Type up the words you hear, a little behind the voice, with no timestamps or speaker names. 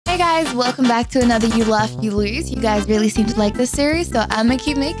guys, welcome back to another You Laugh, You Lose. You guys really seem to like this series, so I'm gonna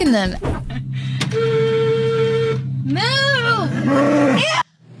keep making them. No!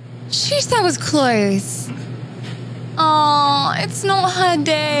 Sheesh, that was close. Oh, it's not her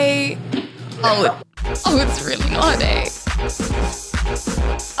day. Oh, it's really not her day.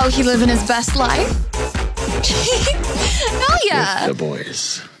 Oh, he living his best life? Hell yeah. With the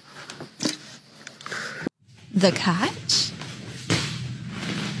boys. The catch?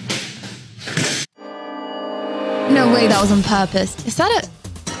 No way, that was on purpose. Is that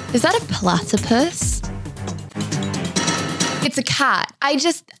a platypus? It's a cat. I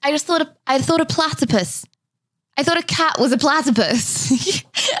thought a platypus. I thought a cat was a platypus.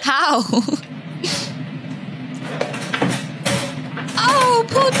 How? Oh,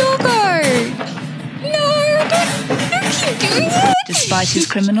 poor doggo. No, don't keep doing it. Despite his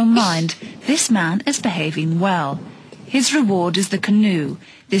criminal mind, this man is behaving well. His reward is the canoe.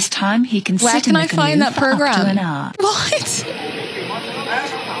 This time he can Where sit can in the I canoe find that for program? up to an hour. What?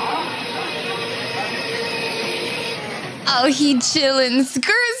 Oh, he chillin'.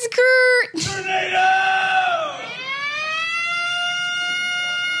 Skirt, skirt. Tornado!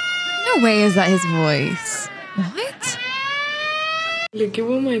 No way is that his voice. What? Look at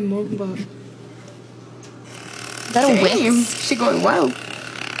what my mom bought. Is that a whisk? She going wild.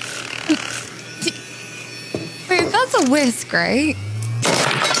 Wait, that's a whisk, right?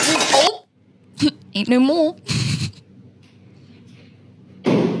 Oh! Ain't no more.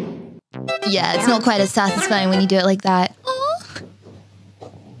 Yeah, it's not quite as satisfying when you do it like that. Oh. No!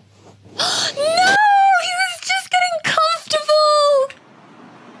 He was just getting comfortable!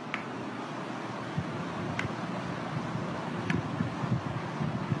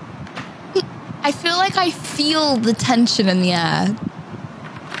 I feel like I feel the tension in the air.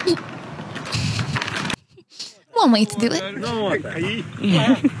 One way to do it.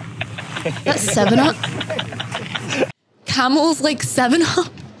 That's 7-Up. Camel's like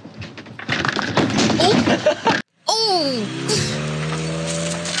 7-Up. Oh! Oh!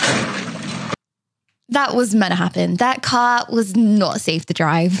 That was meant to happen. That car was not safe to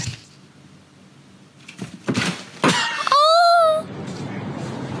drive. Oh!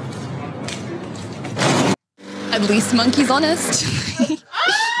 At least Monkey's honest.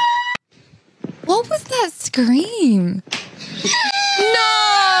 What was that scream?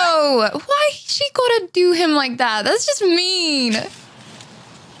 No! Why she gotta do him like that? That's just mean.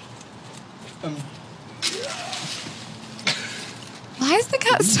 Why is the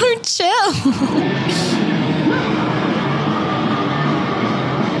cat so chill?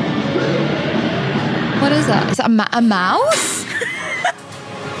 What is that? Is that a mouse?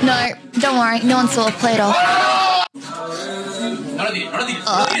 No, don't worry. No one saw. Play it off.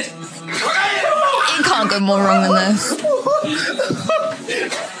 It can't go more wrong than this.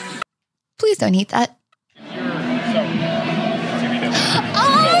 Please don't eat that.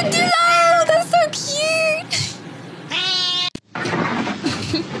 Oh, no! That's so cute!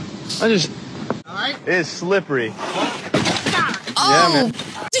 It's slippery. Oh!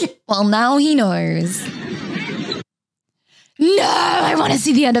 Yeah, well, now he knows. No! I want to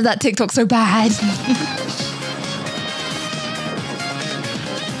see the end of that TikTok so bad.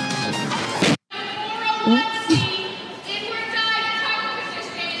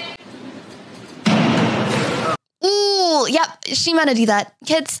 Ooh, yep, she meant to do that.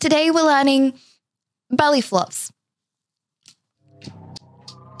 Kids, today we're learning belly flops.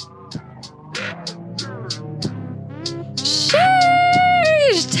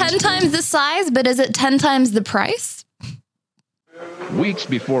 Sheesh! 10 times the size, but is it 10 times the price? Weeks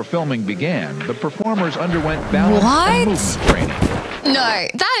before filming began, the performers underwent balance and movement training. No,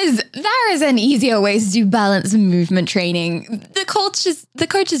 there is an easier way to do balance and movement training. The coach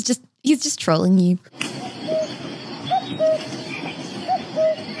is just, he's just trolling you.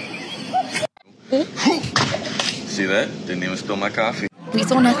 See that? Didn't even spill my coffee. We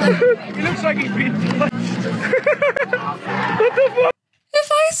saw nothing. He looks like he's being What the fuck?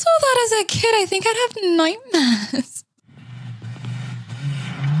 If I saw that as a kid, I think I'd have nightmares.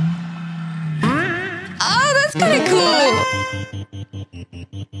 Oh, that's kind of cool.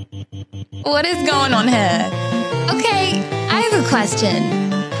 What is going on here? Okay, I have a question.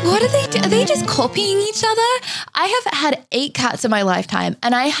 What do they do? Are they just copying each other? I have had 8 cats in my lifetime,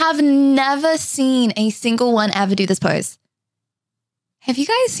 and I have never seen a single one ever do this pose. Have you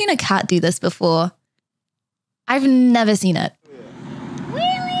guys seen a cat do this before? I've never seen it.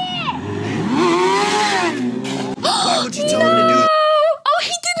 Why would you tell him to do it? Oh,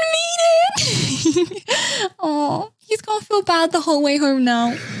 he didn't mean it. Oh, he's gonna feel bad the whole way home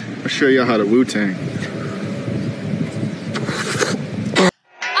now. I'll show you how to Wu-Tang.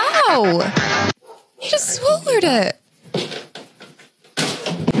 Oh, Ow! You just swallowed it.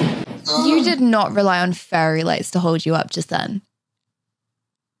 You did not rely on fairy lights to hold you up just then.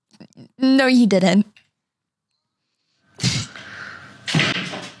 No, you didn't.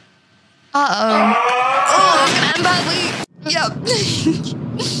 Uh-oh. Oh, it's gonna end badly. Yep.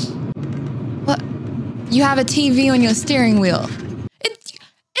 What? You have a TV on your steering wheel.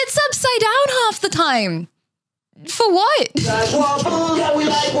 It's upside down half the time. For what? What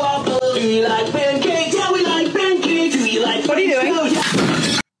are you doing?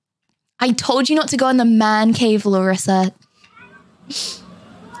 I told you not to go in the man cave, Larissa.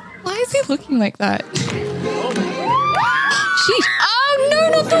 Why is he looking like that? Sheesh. Oh no,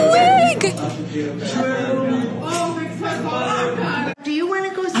 not the wig! Do you want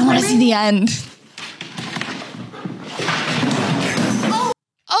to go swimming? I want to see the end.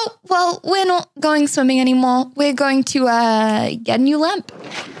 Oh, well, we're not going swimming anymore. We're going to get a new lamp.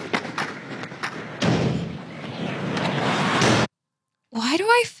 Why do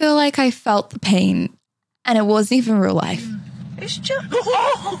I feel like I felt the pain and it wasn't even real life? It's just...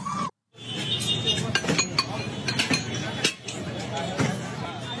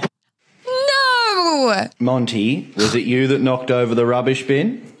 No! Monty, was it you that knocked over the rubbish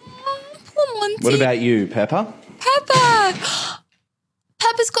bin? Poor Monty. What about you, Pepper? Pepper!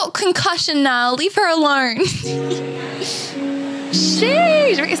 Pepper's got concussion now. Leave her alone.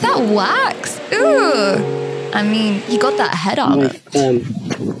 Sheesh. Is that wax? Ooh. I mean, you got that head on it.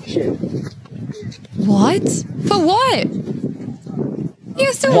 What? For what? You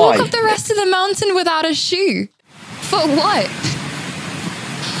have to walk up the rest of the mountain without a shoe. For what?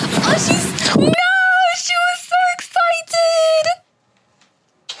 Oh, no! She was so excited!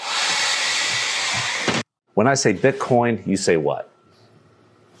 When I say Bitcoin, you say what?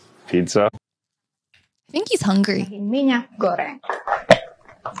 Pizza. I think he's hungry. Minyak goreng.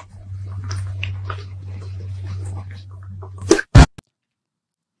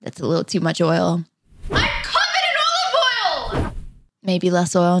 That's a little too much oil. I'm covered in olive oil! Maybe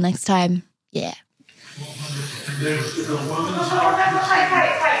less oil next time. Yeah.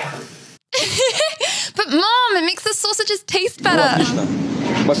 But Mom, it makes the sausages taste better.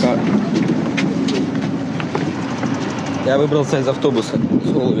 Пока. Я выбрался из автобуса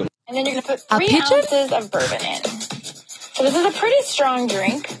с голубем. And then you're going to put 3 ounces of bourbon in. So this is a pretty strong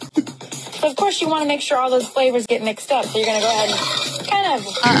drink. So of course you want to make sure all those flavors get mixed up. So you're going to go ahead and kind of...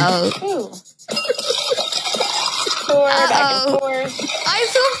 Pour back and forth. I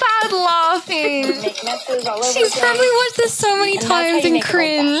feel bad laughing. Make messes all over She's the probably place. watched this so many times and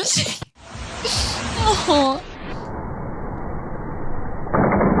cringed. Oh.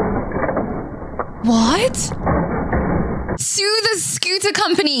 What? Sue the scooter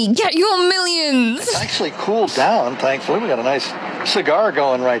company. Get your millions. It's actually cooled down, thankfully. We got a nice cigar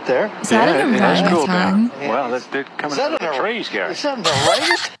going right there. Is that an orangutan? Wow, that's coming from the trees, guys. Is that an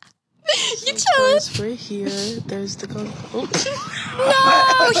orangutan? You jealous? Right here, there's the gun.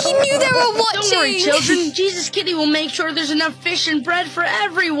 No, he knew they were watching. Don't worry, children. Jesus Kitty will make sure there's enough fish and bread for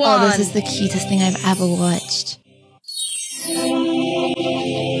everyone. Oh, this is the cutest thing I've ever watched.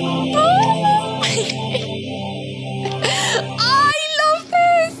 I love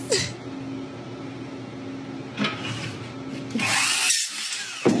this.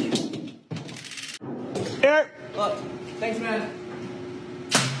 Here. Thanks, man.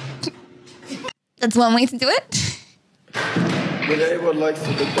 That's one way to do it. Would anyone like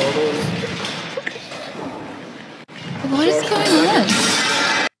some McDonald's? What is going on?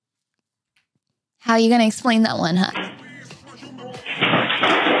 How are you going to explain that one, huh?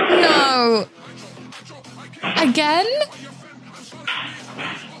 No. Again?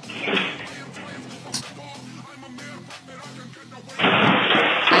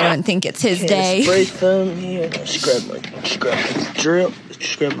 I don't think it's his day. Spray some here. Scrub my drill.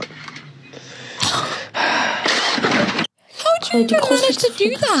 Scrub my... How'd you even manage to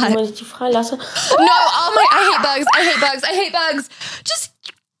do that? No, oh my, I hate bugs. I hate bugs. I hate bugs. Just,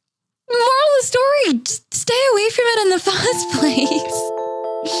 moral of the story, just stay away from it in the first place.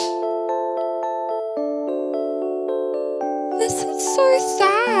 This is so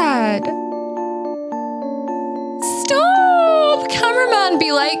sad. Stop! Cameraman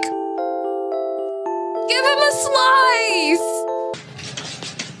be like, give him a slice.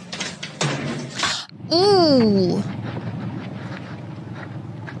 Ooh.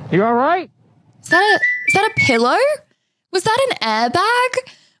 You all right? Is that a pillow? Was that an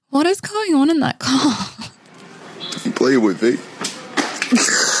airbag? What is going on in that car? Play with it.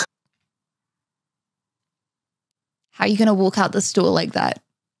 How are you going to walk out the store like that?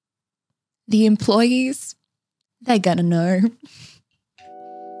 The employees, they're going to know.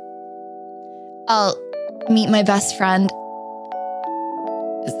 I'll meet my best friend.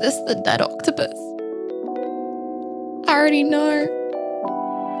 Is this the dead octopus? I already know.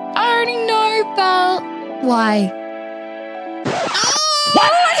 I already know, Belle. Why? Oh,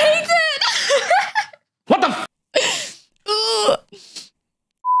 I hate it! What the f?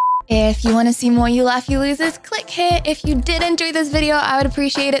 If you want to see more You Laugh, You Losers, click here. If you did enjoy this video, I would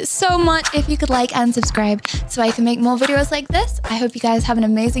appreciate it so much if you could like and subscribe so I can make more videos like this. I hope you guys have an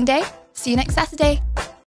amazing day. See you next Saturday.